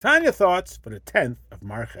Tanya thoughts for the 10th of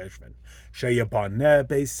Marcheshvan. Sheyabane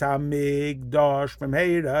Beis Hamikdash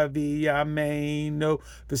v'meira v'yameinu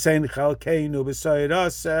v'sein chalkeinu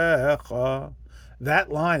v'soirasecha.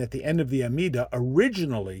 That line at the end of the Amida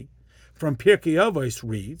originally from Pirkei Avos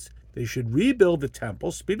reads, they should rebuild the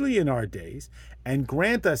temple speedily in our days and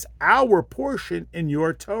grant us our portion in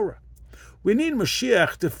your Torah. We need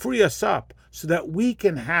Mashiach to free us up so that we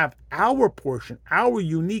can have our portion, our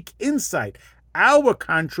unique insight, our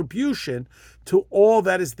contribution to all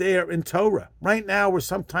that is there in Torah. Right now, we're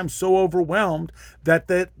sometimes so overwhelmed that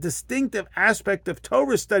the distinctive aspect of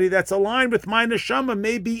Torah study that's aligned with my neshama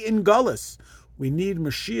may be in Gullus. We need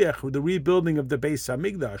Mashiach with the rebuilding of the Beis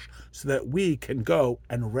Hamikdash so that we can go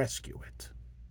and rescue it.